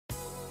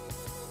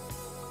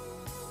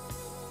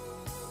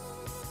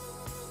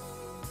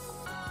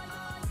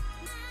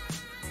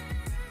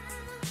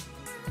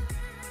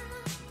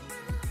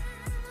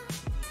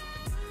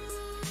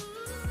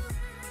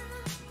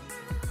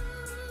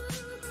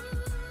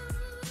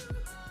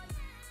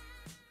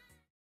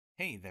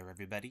Hey there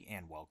everybody,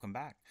 and welcome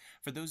back.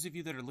 For those of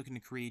you that are looking to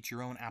create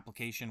your own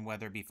application,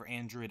 whether it be for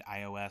Android,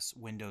 iOS,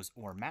 Windows,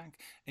 or Mac,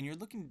 and you're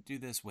looking to do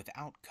this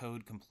without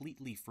code,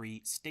 completely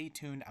free, stay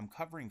tuned. I'm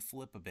covering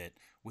Flipabit,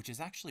 which is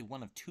actually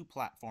one of two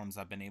platforms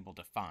I've been able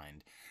to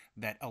find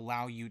that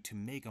allow you to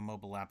make a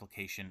mobile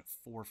application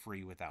for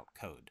free without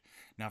code.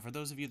 Now, for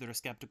those of you that are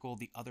skeptical,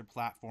 the other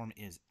platform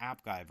is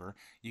AppGyver.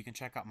 You can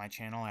check out my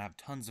channel. I have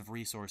tons of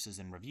resources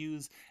and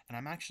reviews, and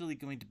I'm actually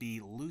going to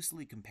be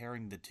loosely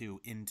comparing the two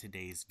in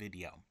today's video.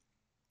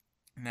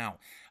 Now,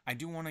 I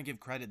do want to give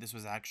credit. This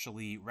was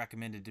actually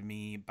recommended to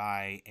me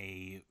by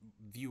a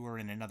viewer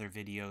in another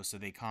video, so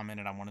they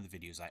commented on one of the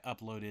videos I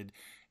uploaded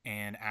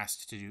and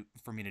asked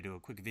for me to do a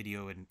quick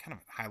video and kind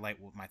of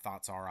highlight what my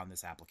thoughts are on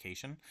this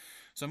application.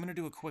 So I'm going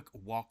to do a quick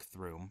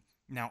walkthrough.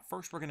 Now,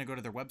 first we're going to go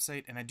to their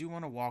website, and I do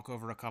want to walk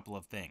over a couple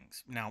of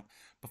things. Now,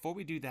 before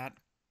we do that,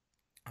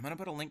 I'm going to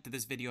put a link to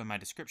this video in my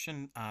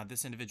description.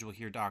 This individual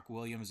here, Doc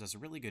Williams, does a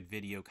really good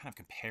video kind of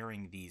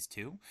comparing these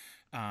two.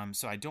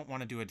 So I don't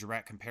want to do a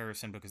direct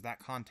comparison because that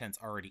content's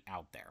already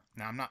out there.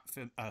 Now, I'm not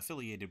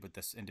affiliated with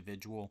this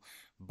individual,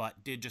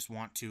 but did just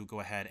want to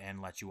go ahead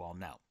and let you all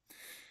know.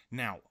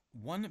 Now,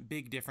 one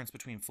big difference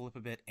between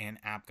Flipabit and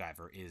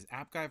AppGyver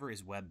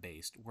is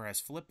web-based,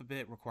 whereas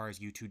Flipabit requires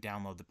you to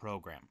download the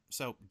program.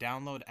 So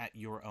download at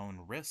your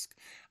own risk.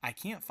 I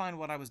can't find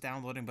what I was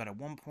downloading, but at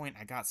one point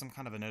I got some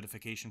kind of a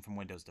notification from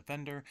Windows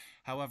Defender.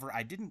 However,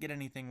 I didn't get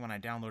anything when I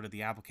downloaded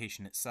the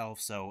application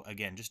itself, so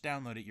again, just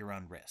download at your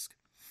own risk.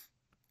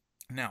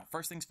 Now,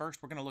 first things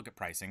first, we're going to look at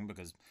pricing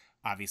because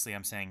obviously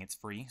I'm saying it's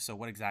free, so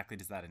what exactly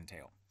does that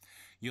entail?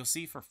 You'll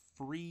see for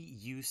free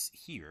use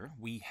here,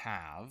 we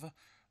have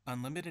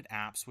unlimited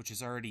apps, which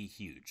is already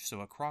huge.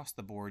 So across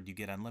the board, you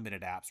get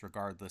unlimited apps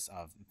regardless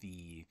of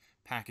the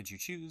package you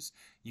choose.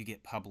 You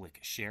get public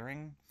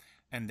sharing,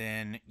 and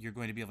then you're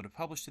going to be able to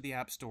publish to the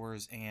app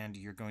stores, and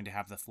you're going to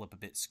have the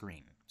Flipabit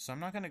screen. So I'm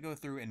not going to go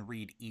through and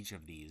read each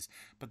of these,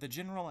 but the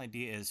general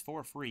idea is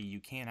for free, you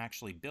can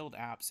actually build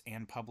apps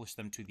and publish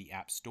them to the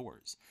app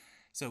stores.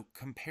 So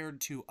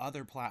compared to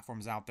other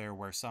platforms out there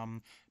where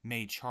some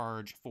may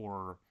charge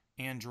for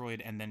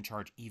Android and then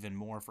charge even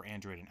more for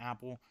Android and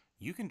Apple,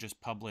 you can just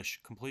publish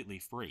completely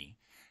free.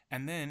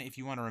 And then if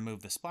you want to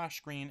remove the splash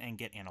screen and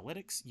get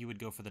analytics, you would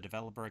go for the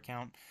developer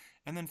account.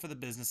 And then for the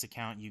business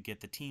account, you get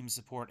the team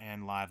support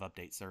and live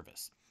update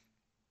service.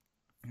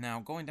 Now,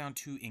 going down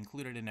to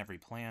included in every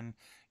plan,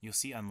 you'll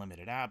see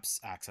unlimited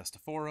apps, access to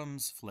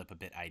forums,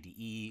 Flipabit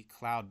IDE,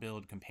 cloud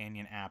build,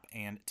 companion app,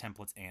 and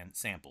templates and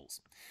samples.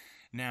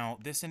 Now,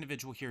 this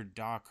individual here,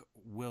 Doc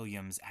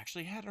Williams,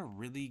 actually had a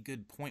really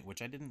good point,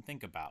 which I didn't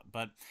think about,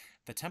 but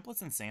the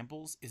templates and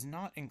samples is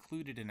not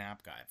included in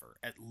AppGyver,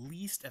 at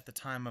least at the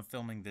time of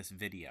filming this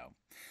video.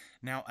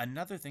 Now,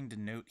 another thing to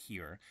note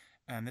here,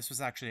 and this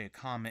was actually a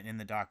comment in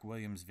the Doc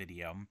Williams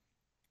video,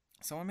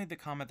 someone made the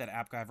comment that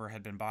AppGyver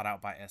had been bought out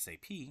by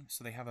SAP,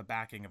 so they have a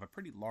backing of a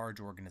pretty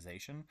large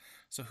organization,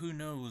 so who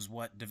knows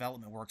what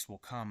development works will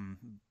come,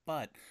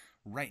 but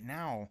right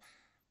now,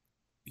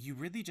 you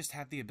really just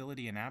have the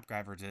ability in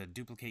AppGyver to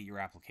duplicate your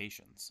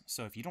applications.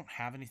 So if you don't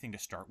have anything to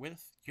start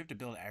with, you have to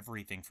build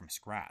everything from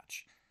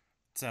scratch.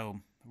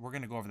 So we're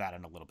going to go over that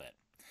in a little bit.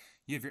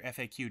 You have your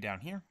FAQ down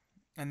here.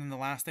 And then the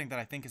last thing that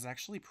I think is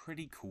actually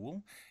pretty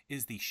cool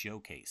is the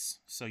showcase.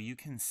 So you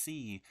can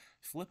see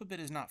Flipabit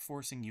is not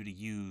forcing you to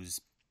use,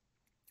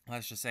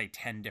 let's just say,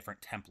 10 different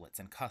templates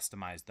and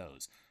customize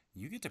those.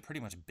 You get to pretty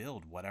much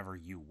build whatever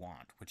you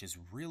want, which is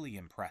really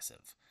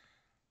impressive.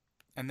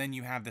 And then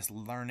you have this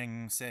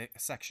learning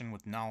section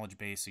with knowledge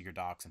base, so your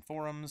docs and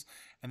forums,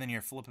 and then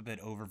your Flipabit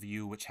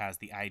overview, which has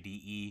the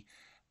IDE,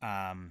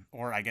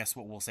 or I guess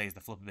what we'll say is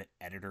the Flipabit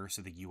editor,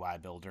 so the UI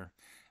builder.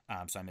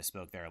 So I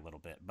misspoke there a little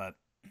bit, but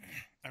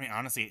I mean,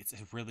 honestly, it's a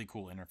really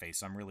cool interface,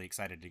 so I'm really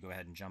excited to go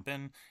ahead and jump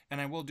in,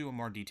 and I will do a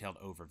more detailed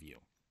overview.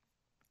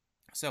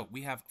 So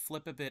we have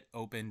Flipabit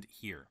opened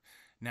here.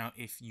 Now,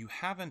 if you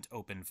haven't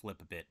opened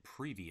Flipabit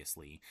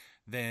previously,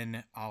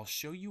 then I'll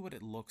show you what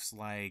it looks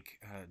like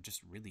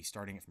just really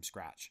starting it from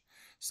scratch.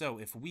 So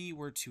if we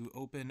were to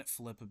open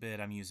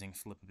Flipabit, I'm using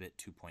Flipabit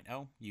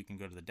 2.0. You can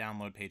go to the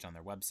download page on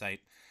their website,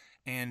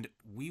 and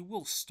we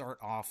will start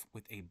off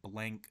with a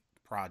blank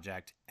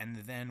project, and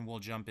then we'll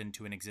jump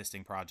into an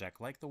existing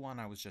project like the one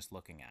I was just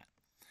looking at.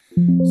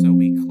 So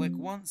we click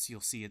once,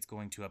 you'll see it's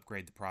going to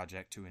upgrade the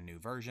project to a new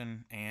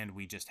version, and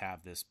we just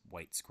have this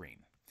white screen.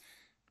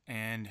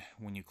 And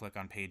when you click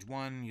on page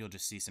 1, you'll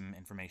just see some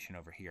information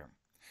over here.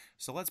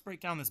 So let's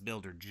break down this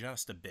builder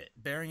just a bit,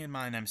 bearing in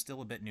mind I'm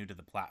still a bit new to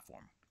the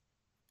platform.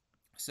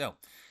 So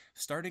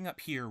starting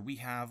up here, we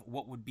have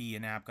what would be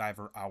in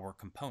AppGyver our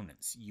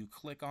components. You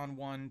click on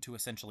one to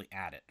essentially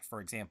add it. For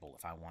example,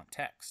 if I want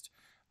text,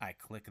 I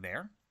click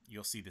there,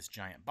 you'll see this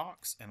giant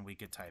box, and we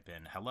could type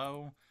in,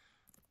 hello,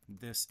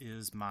 this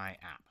is my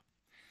app.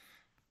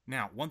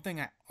 Now, one thing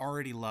I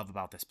already love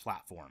about this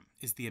platform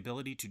is the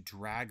ability to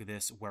drag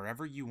this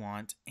wherever you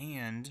want,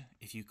 and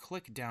if you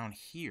click down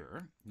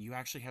here, you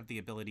actually have the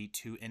ability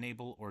to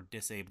enable or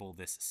disable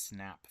this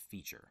snap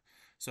feature.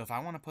 So if I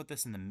want to put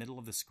this in the middle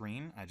of the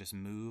screen, I just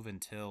move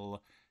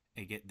until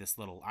I get this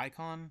little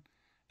icon.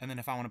 And then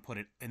if I want to put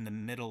it in the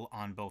middle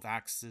on both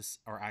axes,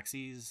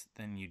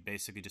 then you'd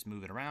basically just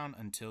move it around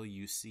until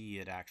you see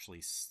it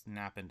actually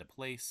snap into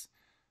place,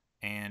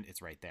 and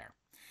it's right there.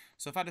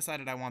 So if I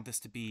decided I want this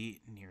to be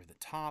near the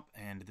top,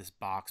 and this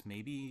box,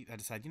 maybe I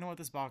decide, you know what,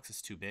 this box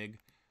is too big,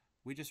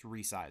 we just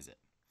resize it.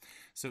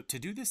 So to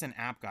do this in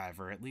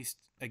AppGyver, at least,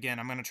 again,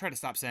 I'm going to try to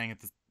stop saying at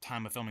the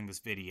time of filming this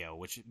video,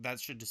 which that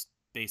should just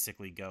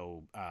basically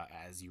go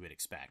as you would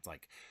expect.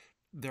 Like,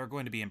 there are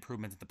going to be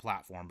improvements at the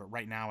platform, but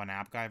right now in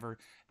AppGyver,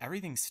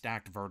 everything's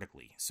stacked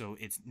vertically. So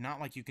it's not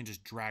like you can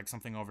just drag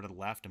something over to the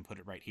left and put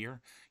it right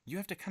here. You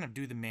have to kind of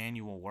do the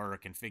manual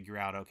work and figure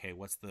out, okay,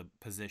 what's the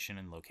position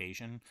and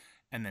location,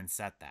 and then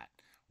set that.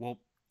 Well,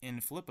 in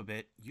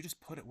Flipabit, you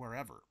just put it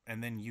wherever,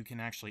 and then you can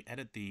actually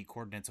edit the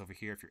coordinates over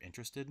here if you're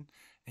interested,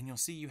 and you'll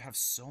see you have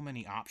so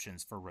many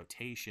options for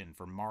rotation,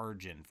 for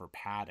margin, for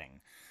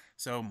padding.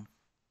 So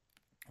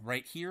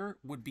right here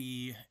would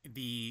be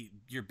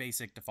your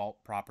basic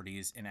default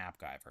properties in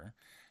AppGyver.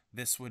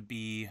 This would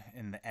be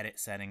in the edit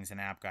settings in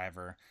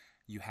AppGyver.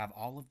 You have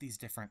all of these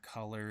different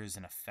colors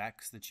and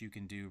effects that you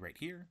can do right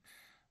here,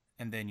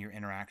 and then your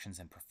interactions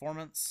and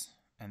performance,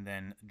 and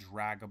then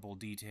draggable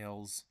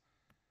details.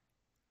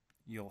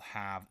 You'll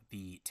have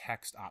the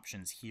text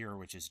options here,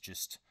 which is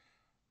just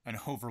an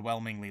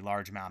overwhelmingly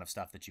large amount of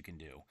stuff that you can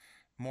do.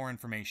 More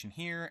information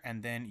here,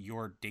 and then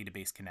your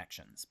database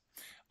connections.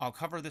 I'll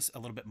cover this a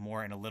little bit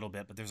more in a little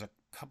bit, but there's a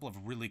couple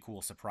of really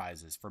cool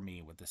surprises for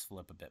me with this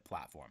Flipabit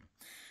platform.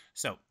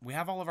 So we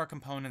have all of our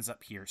components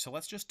up here, so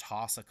let's just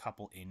toss a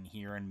couple in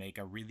here and make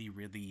a really,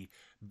 really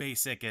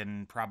basic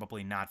and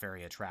probably not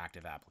very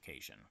attractive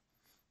application.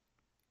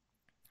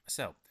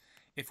 So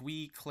if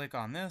we click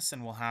on this,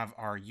 and we'll have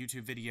our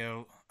YouTube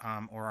video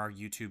or our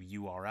YouTube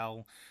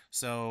URL.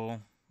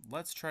 So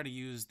let's try to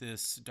use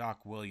this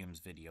Doc Williams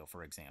video,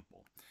 for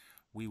example.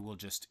 We will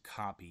just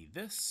copy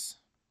this,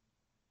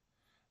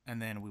 and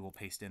then we will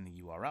paste in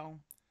the URL,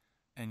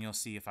 and you'll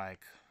see if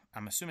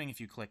I'm assuming if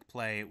you click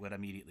play, it would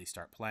immediately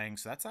start playing.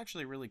 So that's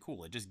actually really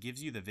cool. It just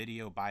gives you the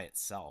video by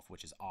itself,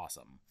 which is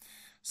awesome.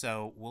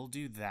 So we'll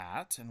do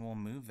that, and we'll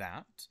move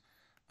that.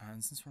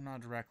 And since we're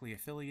not directly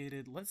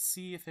affiliated, let's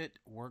see if it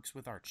works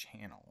with our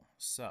channel.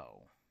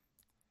 So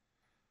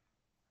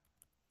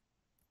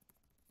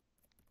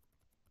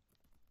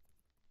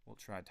we'll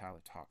try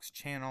Tyler Talks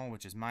channel,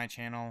 which is my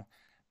channel.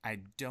 I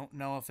don't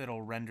know if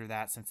it'll render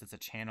that since it's a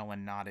channel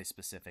and not a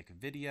specific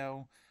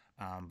video,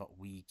 but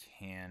we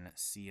can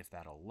see if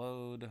that'll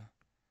load.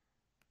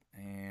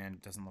 And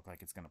it doesn't look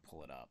like it's going to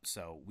pull it up.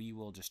 So we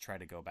will just try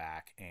to go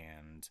back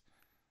and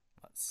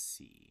let's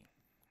see.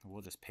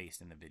 We'll just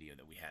paste in the video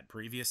that we had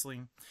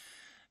previously.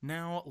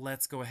 Now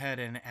let's go ahead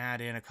and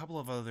add in a couple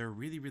of other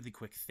really, really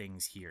quick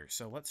things here.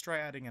 So let's try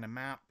adding in a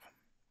map,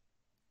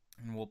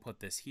 and we'll put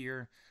this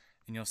here,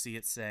 and you'll see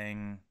it's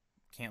saying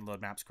can't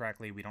load maps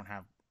correctly. We don't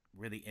have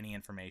really any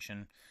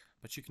information,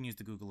 but you can use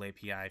the Google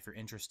API if you're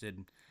interested.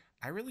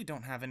 I really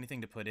don't have anything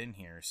to put in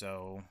here,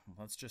 so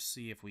let's just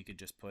see if we could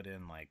just put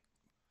in like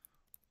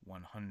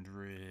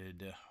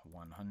 100,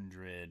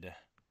 100.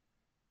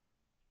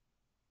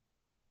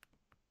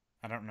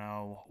 I don't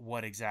know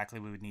what exactly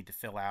we would need to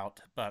fill out,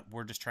 but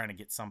we're just trying to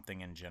get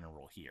something in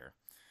general here.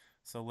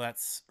 So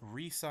let's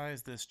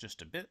resize this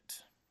just a bit.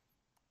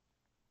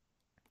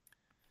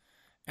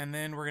 And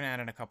then we're going to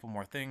add in a couple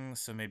more things.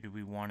 So maybe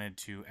we wanted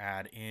to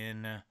add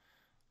in a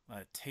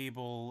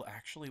table.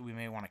 Actually, we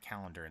may want a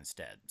calendar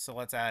instead. So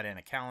let's add in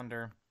a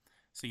calendar.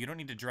 So you don't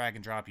need to drag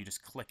and drop. You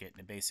just click it, and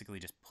it basically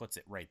just puts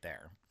it right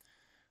there.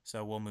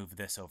 So we'll move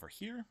this over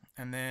here,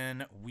 and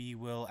then we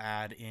will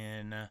add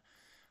in...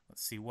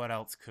 Let's see, what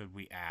else could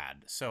we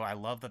add? So I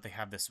love that they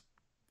have this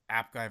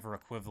AppGyver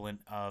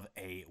equivalent of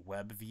a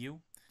web view.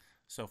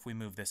 So if we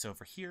move this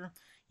over here,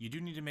 you do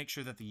need to make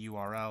sure that the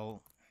URL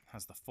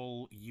has the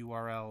full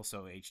URL.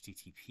 So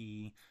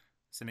http://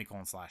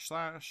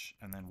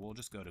 and then we'll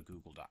just go to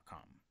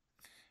google.com.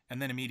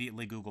 And then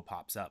immediately Google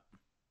pops up.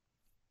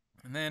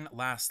 And then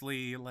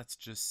lastly, let's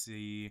just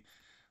say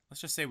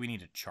we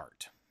need a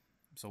chart.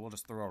 So we'll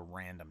just throw a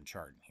random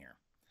chart in here.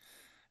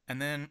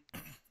 And then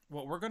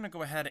what we're going to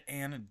go ahead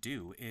and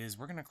do is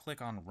we're going to click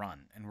on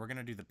Run, and we're going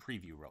to do the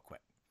preview real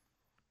quick.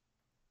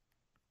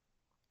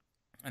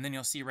 And then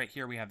you'll see right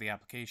here we have the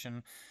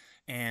application,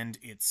 and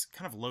it's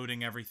kind of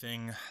loading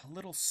everything a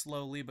little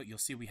slowly, but you'll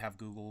see we have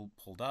Google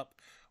pulled up.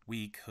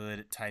 We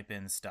could type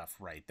in stuff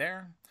right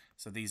there.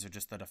 So these are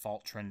just the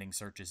default trending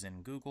searches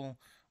in Google.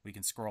 We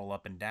can scroll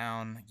up and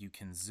down. You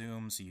can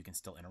zoom so you can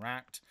still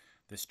interact.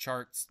 This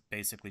chart's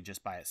basically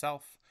just by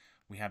itself.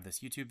 We have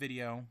this YouTube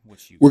video,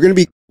 which you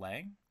can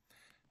play.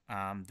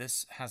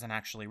 This hasn't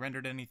actually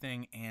rendered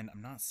anything, and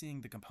I'm not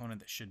seeing the component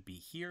that should be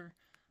here,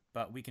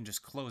 but we can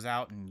just close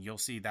out, and you'll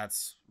see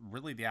that's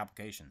really the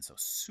application. So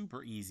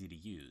super easy to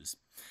use.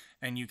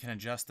 And you can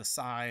adjust the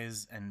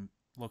size and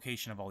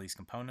location of all these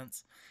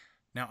components.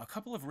 Now, a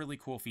couple of really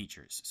cool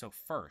features. So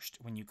first,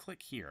 when you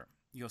click here,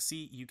 you'll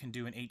see you can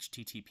do an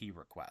HTTP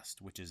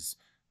request, which is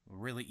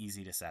really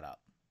easy to set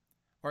up,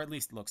 or at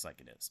least looks like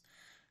it is.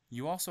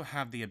 You also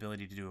have the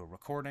ability to do a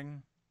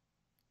recording,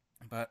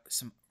 But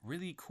some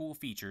really cool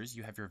features.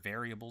 You have your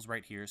variables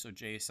right here, so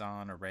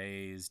JSON,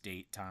 arrays,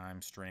 date,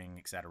 time, string,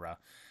 etc.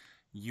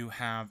 You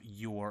have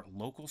your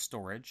local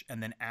storage,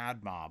 and then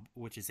add mob,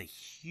 which is a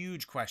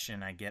huge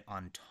question I get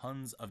on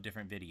tons of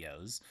different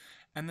videos,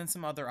 and then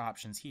some other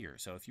options here.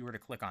 So if you were to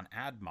click on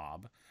add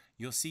mob,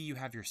 you'll see you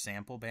have your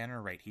sample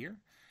banner right here,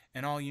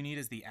 and all you need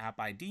is the app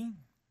ID,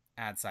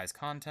 ad size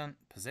content,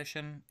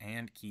 position,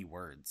 and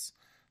keywords.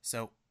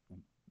 So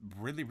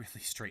really,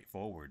 really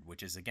straightforward,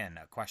 which is, again,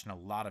 a question a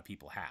lot of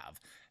people have.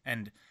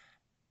 And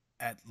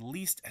at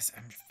least as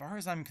far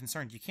as I'm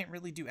concerned, you can't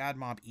really do add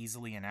mob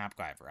easily in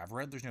AppGyver. I've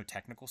read there's no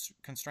technical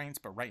constraints,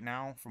 but right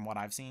now, from what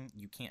I've seen,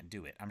 you can't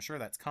do it. I'm sure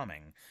that's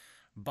coming,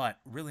 but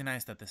really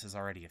nice that this is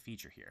already a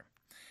feature here.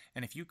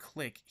 And if you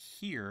click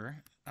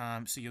here,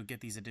 so you'll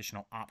get these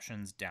additional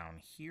options down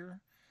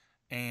here.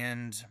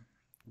 And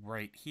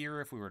right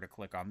here, if we were to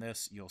click on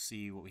this, you'll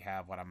see what we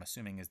have, what I'm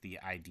assuming is the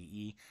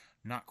IDE.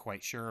 Not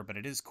quite sure, but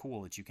it is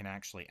cool that you can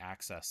actually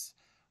access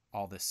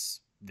all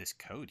this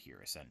code here,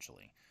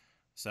 essentially.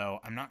 So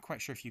I'm not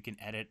quite sure if you can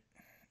edit.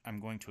 I'm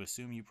going to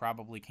assume you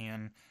probably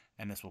can,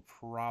 and this will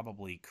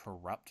probably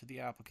corrupt the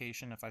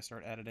application if I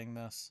start editing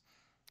this.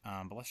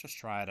 But let's just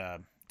try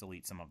to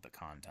delete some of the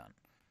content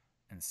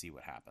and see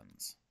what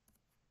happens.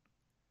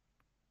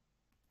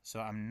 So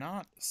I'm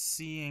not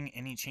seeing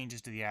any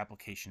changes to the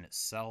application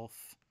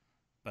itself,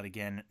 but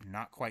again,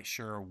 not quite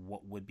sure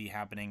what would be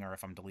happening or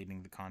if I'm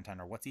deleting the content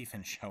or what's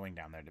even showing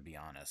down there, to be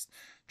honest.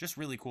 Just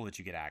really cool that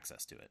you get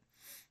access to it.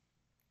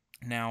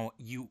 Now,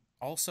 you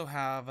also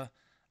have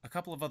a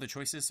couple of other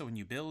choices. So when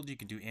you build, you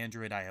can do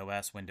Android,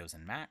 iOS, Windows,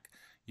 and Mac.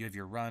 You have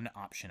your run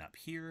option up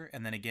here,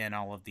 and then again,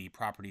 all of the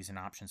properties and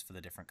options for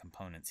the different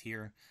components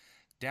here.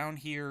 Down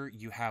here,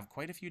 you have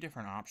quite a few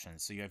different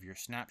options. So you have your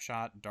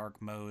snapshot,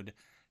 dark mode,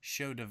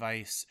 show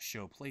device,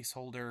 show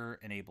placeholder,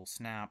 enable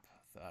snap,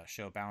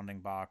 show bounding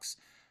box.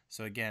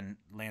 So again,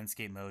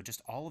 landscape mode,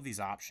 just all of these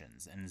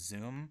options, and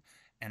zoom,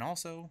 and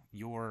also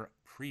your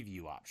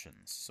preview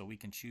options. So we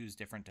can choose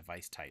different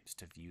device types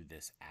to view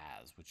this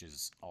as, which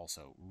is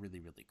also really,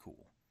 really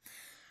cool.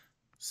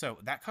 So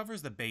that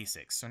covers the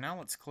basics. So now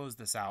let's close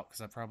this out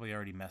because I probably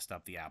already messed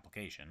up the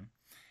application.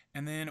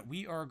 And then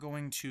we are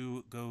going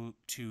to go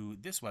to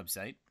this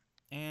website,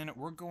 and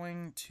we're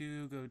going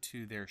to go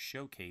to their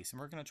showcase, and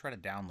we're going to try to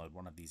download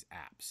one of these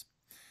apps.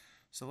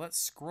 So let's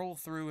scroll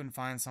through and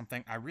find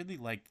something. I really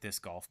liked this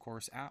golf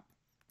course app,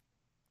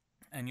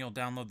 and you'll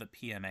download the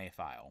PMA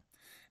file.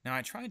 Now,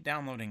 I tried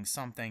downloading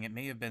something. It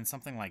may have been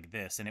something like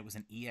this, and it was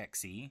an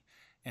exe.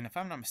 And if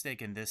I'm not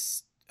mistaken,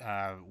 this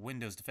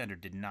Windows Defender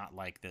did not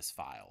like this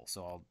file.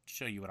 So I'll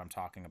show you what I'm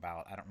talking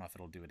about. I don't know if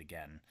it'll do it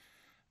again.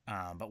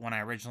 But when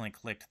I originally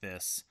clicked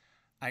this,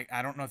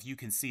 I don't know if you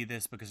can see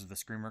this because of the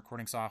screen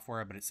recording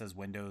software, but it says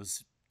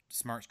Windows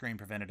Smart Screen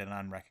prevented an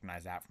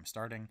unrecognized app from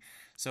starting.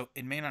 So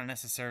it may not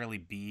necessarily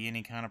be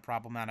any kind of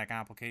problematic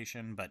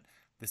application, but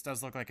this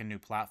does look like a new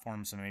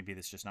platform, so maybe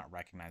this is just not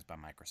recognized by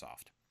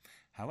Microsoft.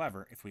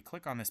 However, if we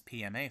click on this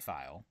PMA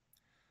file,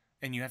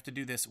 and you have to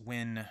do this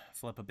when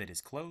Flipabit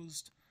is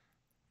closed,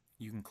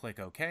 you can click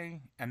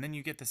OK, and then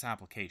you get this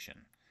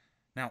application.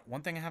 Now,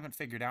 one thing I haven't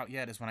figured out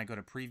yet is when I go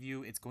to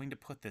preview, it's going to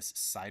put this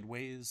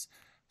sideways.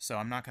 So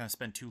I'm not going to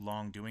spend too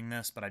long doing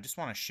this, but I just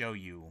want to show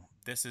you,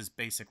 this is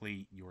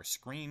basically your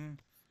screen.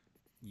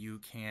 You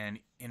can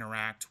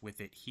interact with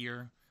it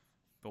here,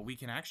 but we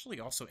can actually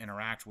also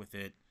interact with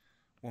it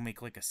when we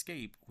click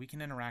escape. We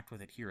can interact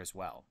with it here as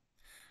well.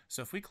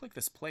 So if we click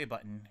this play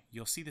button,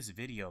 you'll see this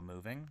video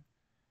moving,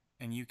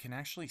 and you can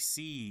actually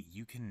see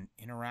you can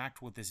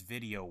interact with this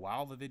video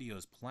while the video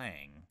is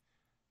playing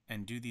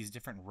and do these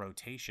different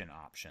rotation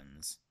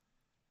options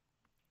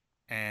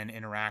and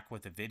interact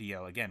with the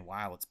video again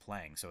while it's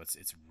playing. So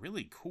it's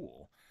really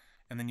cool.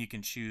 And then you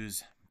can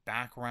choose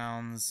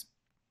backgrounds,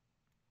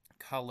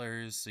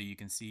 colors, so you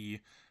can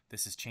see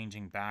this is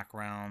changing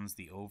backgrounds,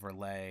 the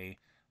overlay,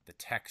 the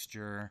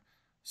texture.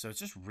 So it's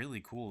just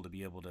really cool to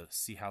be able to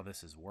see how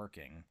this is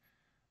working.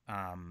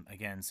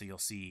 Again, so you'll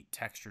see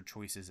texture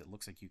choices. It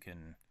looks like you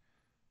can,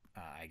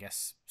 I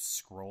guess,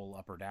 scroll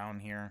up or down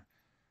here.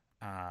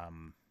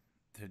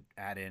 To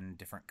add in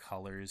different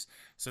colors.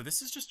 So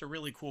this is just a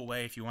really cool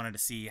way if you wanted to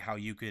see how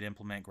you could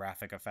implement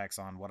graphic effects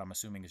on what I'm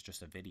assuming is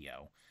just a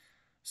video.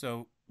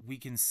 So we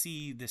can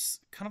see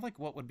this kind of like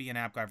what would be in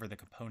AppGyver, the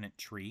component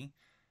tree,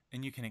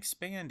 and you can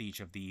expand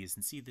each of these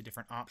and see the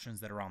different options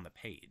that are on the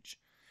page.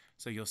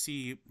 So you'll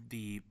see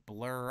the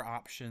blur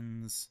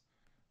options,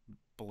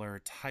 blur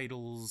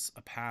titles,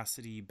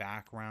 opacity,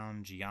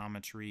 background,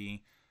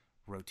 geometry,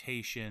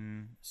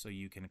 rotation. So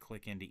you can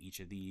click into each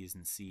of these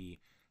and see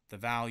the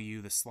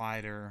value, the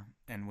slider,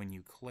 and when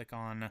you click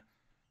on,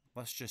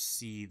 let's just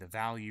see the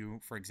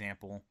value, for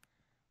example,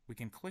 we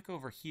can click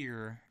over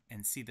here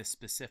and see the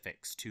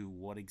specifics to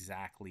what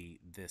exactly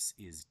this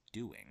is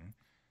doing.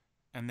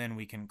 And then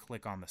we can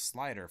click on the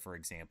slider, for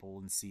example,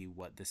 and see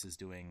what this is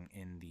doing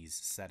in these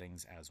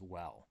settings as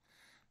well.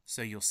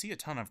 So you'll see a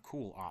ton of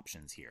cool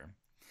options here.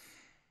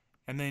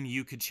 And then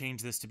you could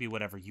change this to be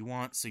whatever you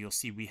want. So you'll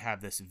see we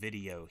have this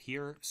video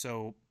here.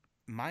 So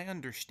my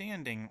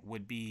understanding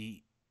would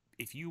be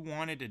if you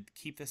wanted to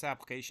keep this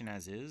application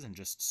as is and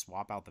just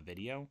swap out the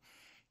video,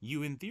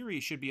 you in theory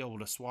should be able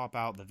to swap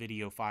out the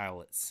video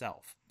file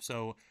itself.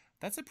 So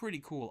that's a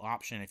pretty cool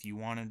option if you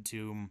wanted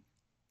to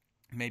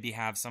maybe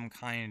have some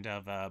kind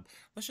of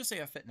let's just say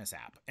a fitness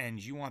app,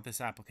 and you want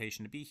this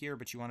application to be here,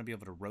 but you want to be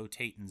able to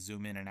rotate and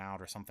zoom in and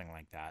out or something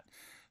like that.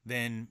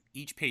 Then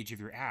each page of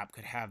your app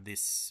could have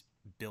this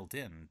built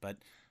in. But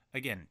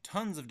again,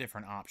 tons of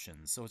different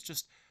options. So it's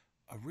just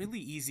a really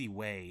easy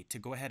way to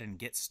go ahead and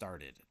get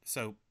started.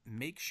 So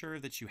make sure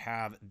that you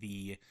have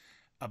the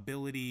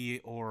ability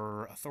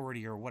or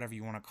authority or whatever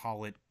you want to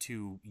call it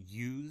to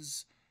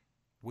use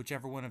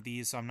whichever one of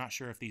these. So I'm not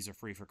sure if these are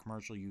free for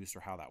commercial use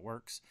or how that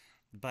works.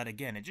 But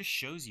again, it just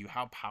shows you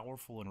how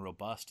powerful and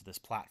robust this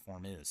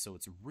platform is. So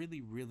it's a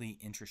really, really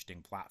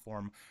interesting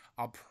platform.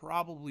 I'll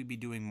probably be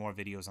doing more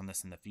videos on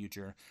this in the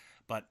future,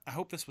 but I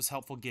hope this was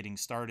helpful getting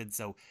started.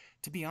 So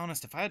to be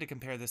honest, if I had to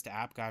compare this to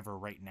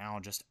AppGyver right now,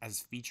 just as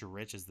feature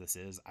rich as this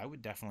is, I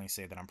would definitely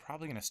say that I'm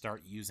probably going to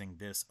start using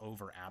this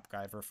over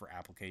AppGyver for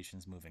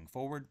applications moving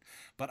forward.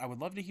 But I would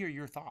love to hear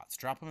your thoughts.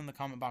 Drop them in the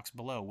comment box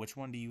below. Which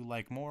one do you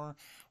like more?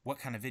 What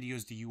kind of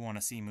videos do you want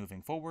to see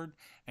moving forward?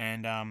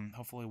 And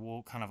hopefully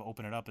we'll kind of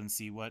open it up and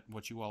see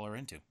what you all are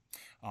into.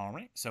 All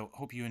right, so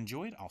hope you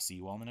enjoyed. I'll see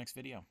you all in the next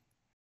video.